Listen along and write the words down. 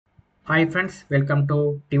Hi friends, welcome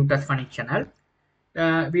to Tutors Funny channel.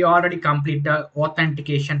 We already complete the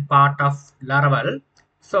authentication part of Laravel.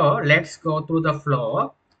 So let's go through the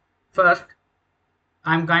flow. First,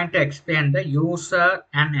 I'm going to explain the user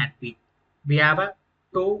and admin. We have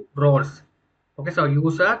two roles. Okay, so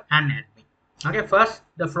user and admin. Okay, first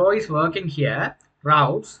the flow is working here.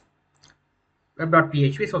 Routes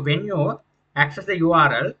web.php. So when you access the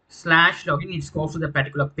URL slash login, it goes to the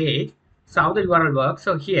particular page. So how the URL works.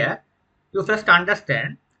 So here you first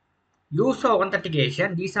understand user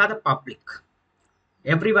authentication. These are the public.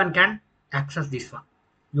 Everyone can access this one.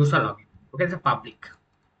 User login. Okay, it's a public.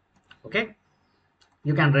 Okay,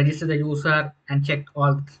 you can register the user and check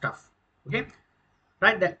all the stuff. Okay,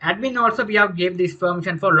 right. The admin also we have gave this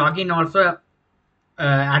permission for login also.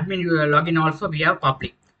 Admin login also we have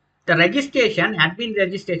public. The registration, admin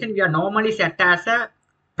registration, we are normally set as a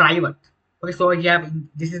private. Okay, so we have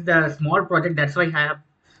this is the small project. That's why I have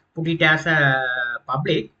put it as a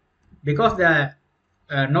public because the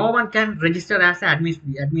no one can register as an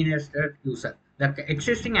administrator user. The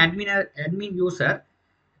existing admin user,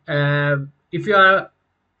 uh, if you are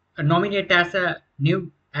nominated as a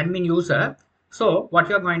new admin user, so what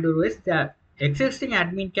you are going to do is the existing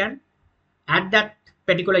admin can add that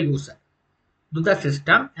particular user to the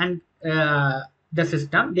system, and the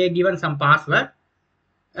system they given some password.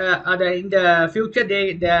 In the future,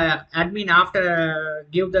 the admin after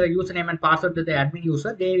give the username and password to the admin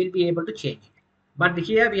user, they will be able to change it. But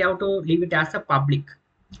here we have to leave it as a public,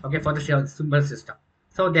 okay, for the simple system.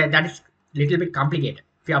 So that is little bit complicated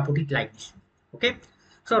if you have put it like this. Okay,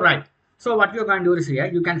 so right. So what you're going to do is here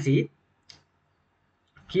you can see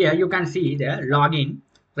here you can see the login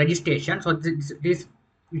registration. So this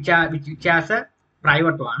which has a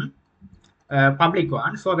private one, public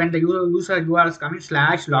one. So when the user URL is coming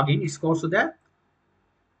slash login, it goes to the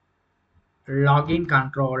login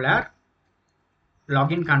controller,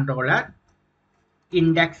 login controller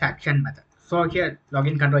index action method. So here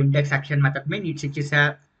login controller index action method means it is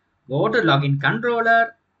a go to login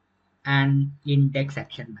controller and index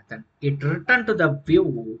action method. It return to the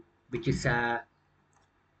view which is a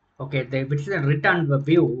okay, which is a return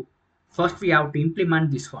view. First we have to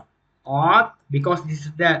implement this one, or because this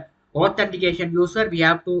is the authentication user, we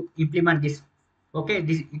have to implement this. Okay,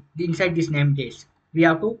 this inside this namespace we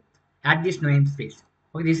have to add this namespace.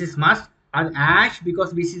 Okay, this is must and hash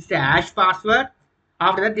because this is the hash password.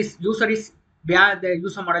 After that, this user is where the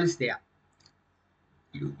user model is there.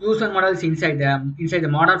 User model is inside the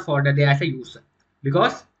model folder there as a user,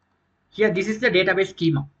 because here this is the database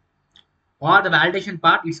schema, or the validation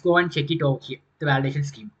part is go and check it over here, the validation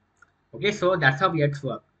schema. Okay, so that's how we have to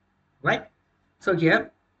work, right? So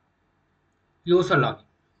here user login,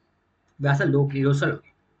 that's a local user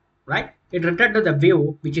login, right? It returned to the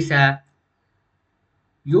view which is a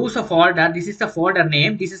user folder. This is the folder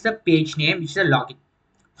name, this is the page name, which is a login.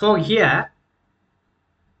 So here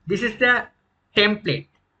this is the template.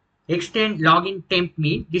 Extend login temp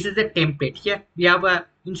mean this is the template. Here we have a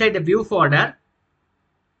inside the view folder.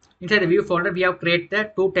 Inside the view folder, we have created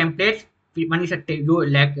the two templates. One is a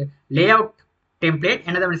layout template,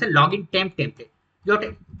 another one is a login temp template.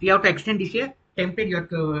 You have to extend this here template. You have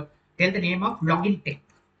to tell the name of login temp.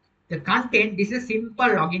 The content, this is a simple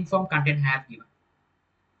login form content I have given.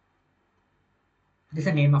 This is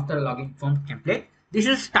the name of the login form template. This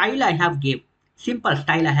is style I have gave. Simple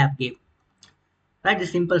style I have gave. Right, the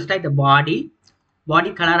simple style, the body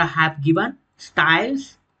color I have given,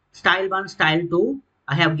 styles, style 1, style 2.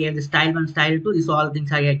 I have gave the style 1, style 2. These all things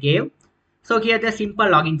I gave. So here the simple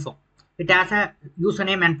login form. It has a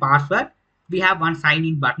username and password. We have one sign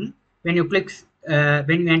in button. When you click,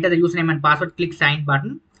 when you enter the username and password, click sign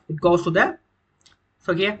button. It goes to the,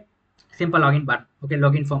 so here simple login button. Okay,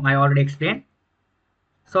 login form I already explained.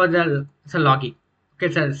 So it's a login. Okay,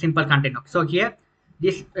 it's a simple content. So here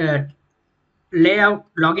this layout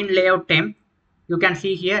login layout temp, you can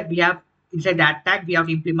see here we have inside that tag we have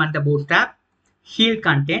to implement the bootstrap heal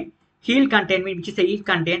content. Heal content means which is a yield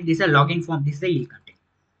content. This is a login form. This is a yield content.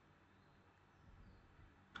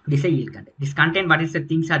 This is a yield content. This content, what is the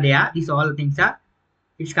things are there, these all things are,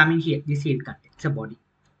 it's coming here. This yield content, it's a body,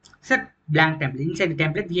 it's a blank template. Inside the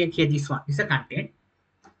template we have here this one, this is a content.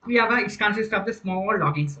 We have it consists of the small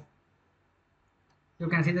login form. You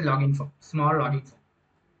can see the login form, small login form.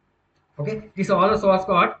 Okay, this is all the source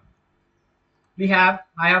code. I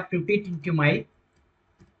have put it into my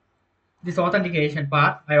this authentication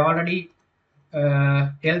part. I already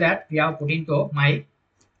tell that we have put into my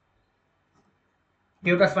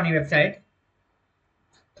Tutors Funny website.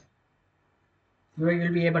 You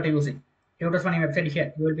will be able to use it. Tutors Funny website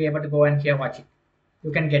here. You will be able to go and here watch it.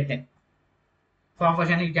 You can get them.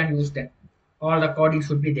 professional, you can use that. All the coding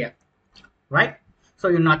should be there, right? So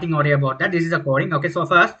you nothing worry about that. This is the coding. Okay, so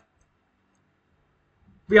first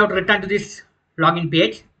we have to return to this login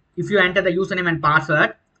page. If you enter the username and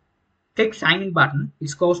password, click sign in button.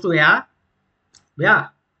 It goes to where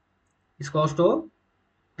it goes to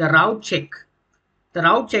the route check. The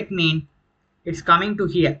route check mean it's coming to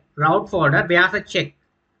here route folder. Where's the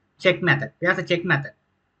check method? Where's the check method?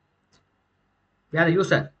 Where the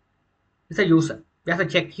user? It's a user. Where's the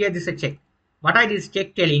check? Here this is a check. What I did is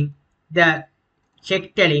the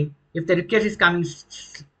check telling if the request is coming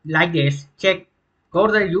like this. Check, go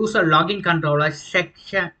to the user login controller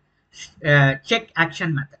section, check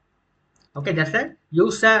action method. Okay, that's a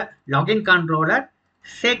user login controller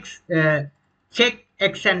check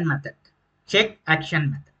action method. Check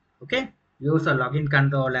action method. Okay, user login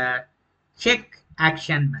controller check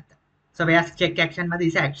action method. So where's check action method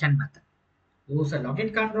is action method. User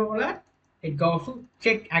login controller, it goes to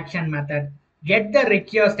check action method. Get the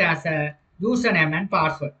request as a username and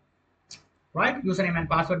password. Right? Username and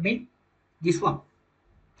password mean this one.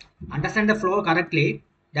 Understand the flow correctly.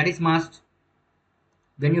 That is must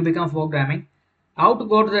when you become programming. How to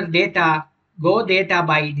go to the data? Go data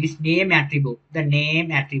by this name attribute. The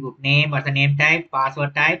name attribute. Name or the name type,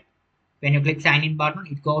 password type. When you click sign in button,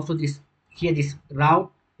 it goes to this here this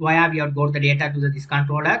route where we have to go to the data to this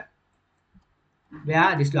controller.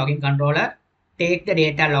 Where this login controller take the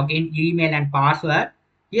data login email and password.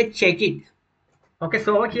 Here check it. Okay,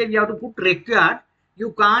 so here we have to put required.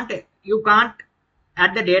 You can't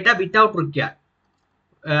add the data without required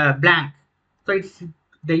blank. So it's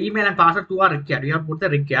the email and password two are required. You have to put the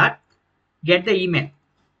required. Get the email.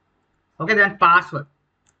 Okay, then password.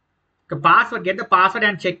 The password, get the password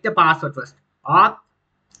and check the password first. Auth.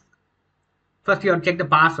 First you have to check the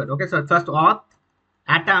password. Okay, so first auth,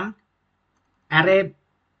 atom, array,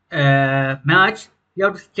 merge. You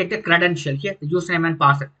have to check the credential here, the username and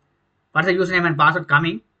password. What's the username and password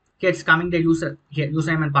coming? Here it's coming the user here,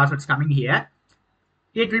 username and password is coming here.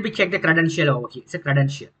 It will be check the credential over here. It's a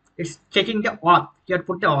credential. It's checking the auth. You have to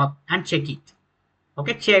put the auth and check it.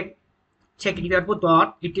 Okay, check it. If you have to put the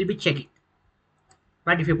auth, it will be checking.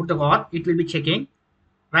 Right, if you put the auth, it will be checking.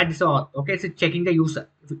 Right, this is auth. Okay, so checking the user.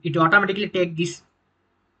 It automatically take this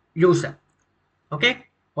user. Okay,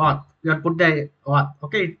 auth. You have to put the auth.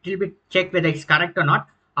 Okay, it will be check whether it's correct or not.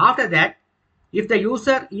 After that, if the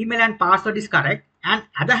user email and password is correct, and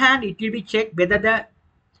other hand, it will be checked whether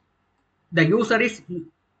the user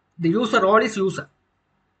role is user.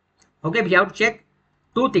 Okay, we have to check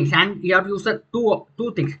two things, and you have to use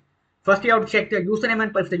two things. First, you have to check the username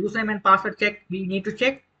and if the username and password check, we need to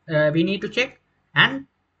check, and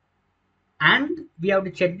we have to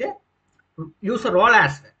check the user role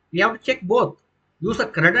as well. We have to check both user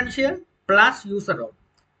credential plus user role.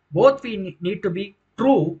 Both we need to be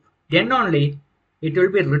true. Then only it will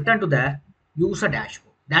be returned to the user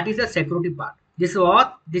dashboard. That is the security part. This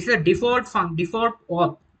is a default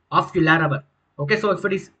auth of Laravel. Okay, so if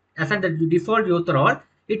it is assigned the default user role,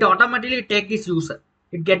 it automatically take this user.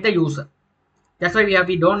 It get the user. That's why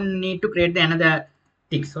we don't need to create the another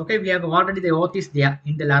things. Okay, we have already the auth is there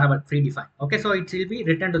in the Laravel predefined. Okay, so it will be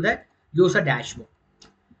returned to the user dashboard.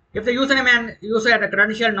 If the username and user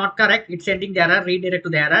credential not correct, it's sending the error, redirect to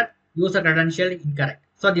the error, user credential incorrect.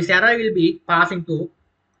 So this error will be passing to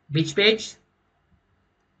which page?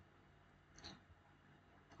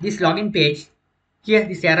 This login page. Here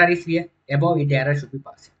this error is here. Above it the error should be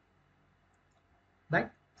passing. Right?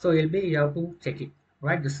 So you have to check it.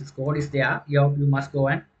 Right? This code is there. You must go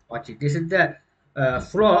and watch it. This is the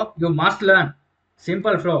flow you must learn.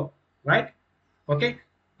 Simple flow. Right? Okay.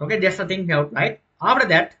 Okay, that's the thing you have, right? After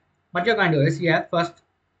that, what you're going to do is here first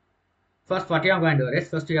what you're going to do is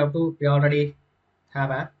first you already have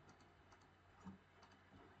a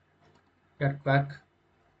back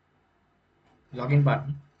login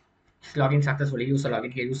button. Login successfully, user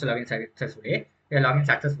login here, user login successfully, they login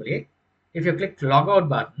successfully. If you click logout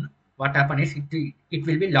button, what happens is it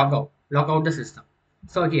will be log out the system.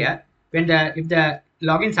 So here if the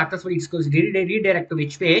login successfully, it goes redirect to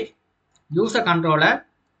which page? User controller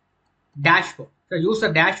dashboard. So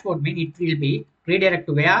user dashboard mean it will be redirect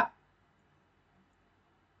to where?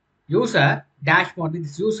 User dashboard. With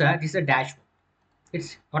this user, this is a dashboard.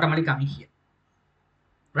 It's automatically coming here.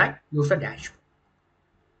 Right? User dashboard.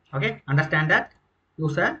 Okay, understand that?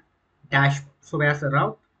 User dashboard. So where's the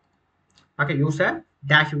route? Okay, user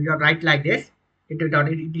dashboard. You write like this.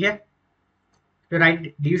 It here. You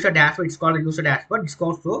write the user dashboard. It's called a user dashboard. This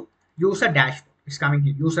goes to user dashboard. It's coming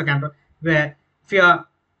here. User control. Where if you are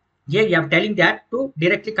here, you are telling that to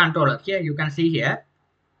directly controller. Here you can see here.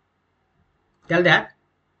 Tell that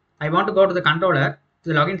I want to go to the controller to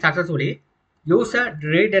the login successfully. User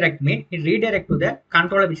redirect mean it redirect to the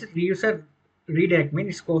controller, which is user redirect mean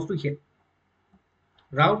it goes to here.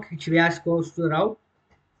 Route, which we ask goes to route.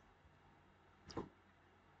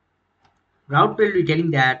 Route will be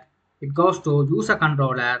telling that it goes to user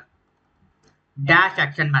controller dash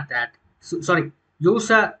action method. Sorry,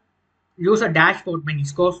 user dashboard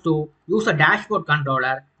means it goes to user dashboard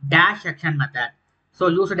controller dash action method. So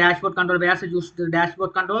user dashboard controller, where is the user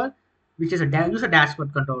dashboard controller, which is a user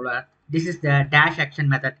dashboard controller. This is the dash action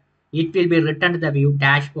method. It will be returned to the view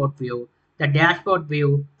dashboard view. The dashboard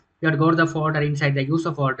view, you have to go to the folder inside the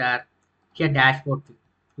user folder. Here dashboard view.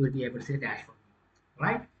 You will be able to see the dashboard,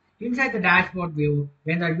 right? Inside the dashboard view,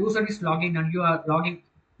 when the user is logging and you are logging,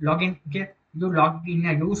 okay, you log in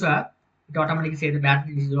a user, it automatically says the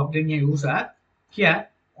battery is logged in a user. Here,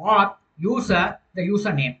 or user, the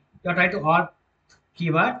username. You try to or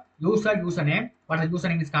keyword, user, username. What the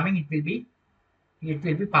username is coming, it will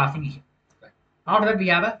be passing here. Right. After that, we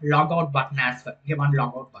have a logout button as well. Here one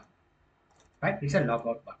logout button, right? It's a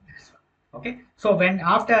logout button as well. Okay. So when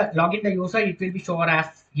after login the user, it will be shown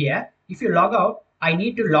as here. If you log out, I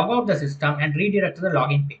need to log out the system and redirect to the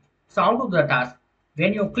login page. So how to do the task?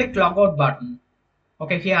 When you click logout button,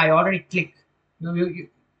 okay, here I already click. You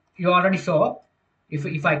already saw.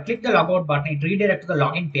 If I click the logout button, it redirects to the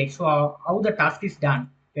login page. So how the task is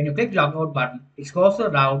done? When you click logout button, it goes to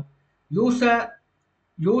route user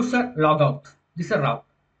logout. This is a route,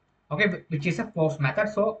 okay, which is a post method.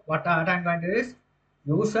 So what I'm going to do is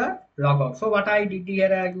user logout. So what I did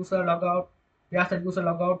here, user logout. We ask the user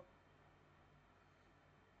logout.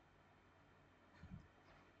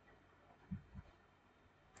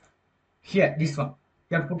 Here, this one.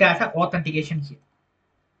 You have to put as an authentication here.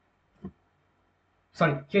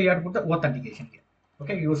 Sorry, here you have to put the authentication here.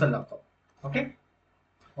 Okay, user logout. Okay,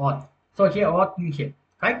 auth. So here auth in here,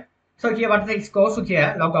 right? So here what is goes to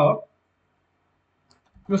here logout.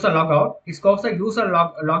 User logout. It goes to user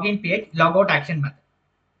login page logout action method.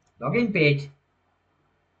 Login page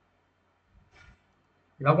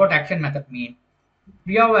logout action method mean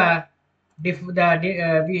we have a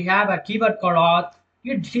we have a keyword called auth.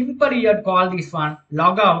 You simply you call this one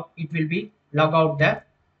logout. It will be logout the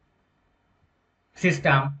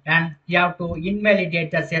system, and you have to invalidate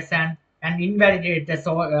the session and invalidate the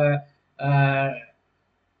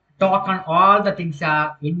token. All the things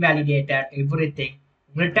are invalidated. Everything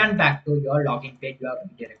return back to your login page. You have to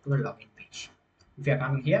redirect to the login page. If you are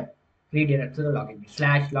coming here, redirect to the login page.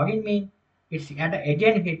 Slash login mean it's and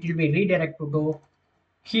again it will be redirected to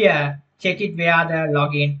here. Check it where the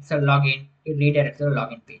login. So login it redirects to the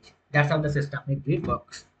login page. That's how the system it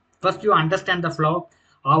works. First you understand the flow,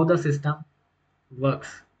 how the system works.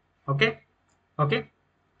 Okay, okay,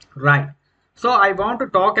 right. So I want to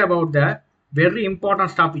talk about the very important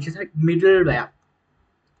stuff, which is like middleware,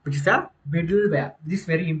 which is a middleware. This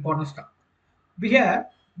very important stuff. We have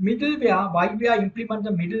middleware. Why we are implement the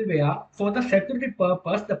middleware? For the security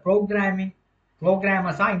purpose, the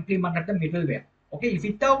programmers are implemented the middleware. Okay, if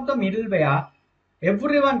without the middleware,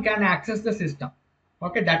 everyone can access the system.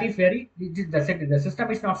 Okay, that is very the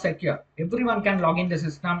system is not secure. Everyone can log in the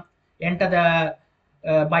system, enter the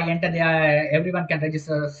by enter the everyone can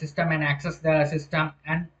register the system and access the system,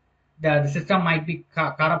 and the system might be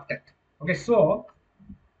corrupted. Okay, so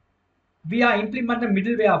we are implement the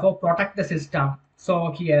middleware for protect the system.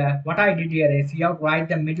 So here, what I did here is you have to write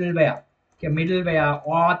the middleware. Okay, middleware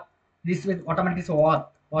auth. This will automatically so auth.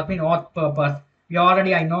 Auth mean auth purpose. We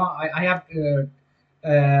already I know I have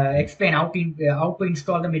explain how to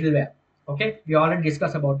install the middleware. Okay, we already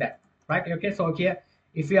discussed about that, right? Okay, so here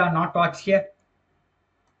if you are not touched here,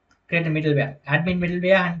 create the middleware, admin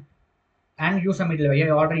middleware and user middleware. You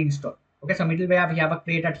already installed. Okay, so middleware we have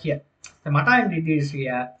created here. So what I did is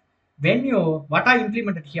here. When you what I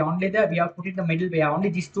implemented here only the we have put in the middleware only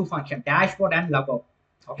these two functions dashboard and logout.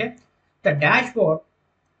 Okay, the dashboard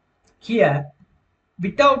here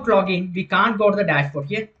without login we can't go to the dashboard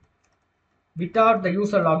here. Without the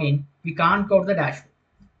user login we can't go to the dashboard.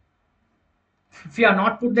 If you are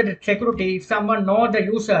not put the security, if someone know the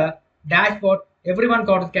user dashboard, everyone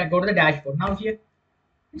can go to the dashboard. Now here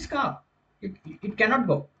it's gone. It cannot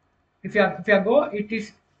go. If you go, it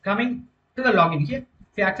is coming to the login here.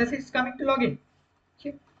 If you access it, it's coming to login.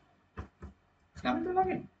 Here. It's coming to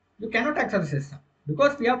login. You cannot access the system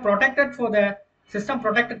because we have protected for the system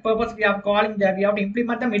protected purpose. We are calling that we have to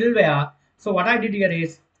implement the middleware. So what I did here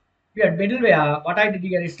is we have middleware. What I did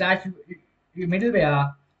here is slash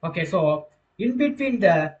middleware. Okay, so in between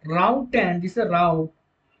the route and this route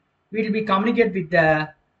will be communicate with the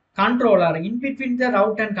controller. In between the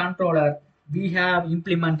route and controller, we have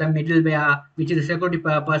implement the middleware, which is a security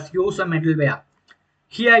purpose, user middleware.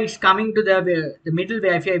 Here it's coming to the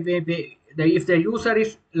middleware. If the user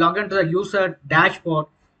is logged into the user dashboard,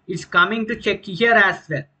 it's coming to check here as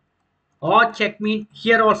well. Or check mean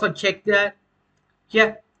here also check the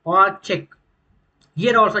here or check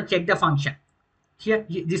here also check the function. Here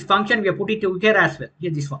this function we have put it to here as well.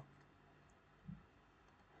 Here this one,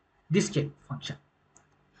 this check function.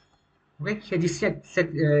 Okay, here this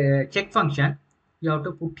check function you have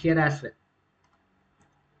to put here as well.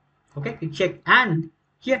 Okay, check, and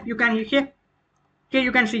here you can here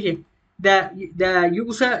you can see here the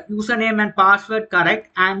username and password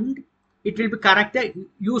correct, and it will be correct the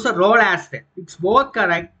user role as well. It's both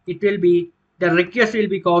correct. It will be the request will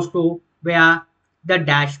be goes to where the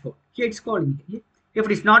dashboard. Here it's calling here. If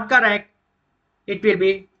it is not correct, it will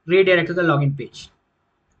be redirect to the login page.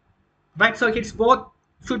 Right, so it's both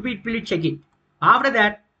should be, it will check it. After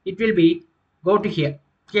that it will be go to here.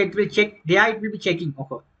 Here it will check, there it will be checking.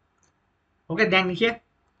 Okay, then here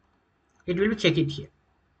it will be check it here.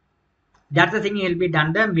 That's the thing, it will be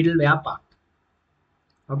done the middleware part.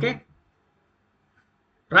 Okay,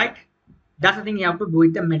 right, that's the thing you have to do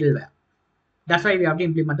with the middleware. That's why we have to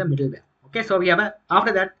implement the middleware. Okay, so we have a,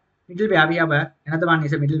 after that middleware we have a, another one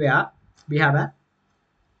is a middleware. We have a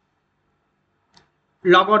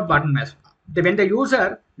logout button as well. When the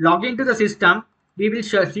user log into the system, we will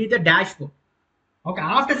see the dashboard. Okay,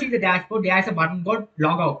 after seeing the dashboard, there is a button called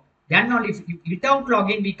logout. Then only if without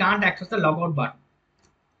login, we can't access the logout button.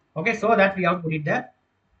 Okay, so that we have to put it there.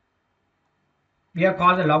 We have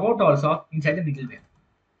called the logout also inside the middleware.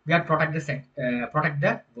 We have to protect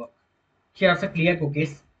the work. Here also clear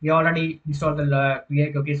cookies. We already installed the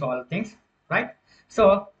clear cookies, all things, right?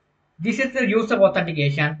 So this is the user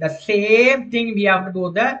authentication. The same thing we have to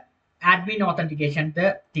do the admin authentication,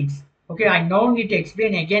 the things. Okay, I now need to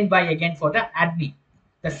explain again by again for the admin.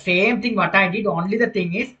 The same thing what I did, only the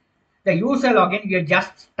thing is the user login, we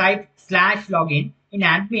just type /login. In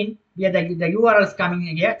admin, we are the URL is coming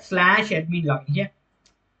here, /admin login here.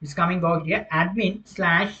 It's coming out here, admin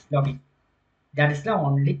 /login. That is the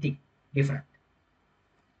only thing different.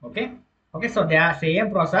 Okay, so they are same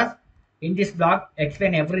process. In this blog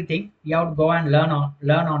explain everything. You have to go and learn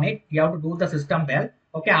on it. You have to do the system well.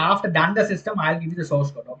 Okay, after done the system, I'll give you the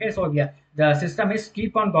source code. Okay, so yeah, the system is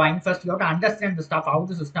keep on going. First you have to understand the stuff, how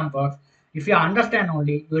the system works. If you understand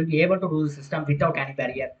only, you will be able to do the system without any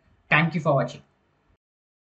barrier. Thank you for watching.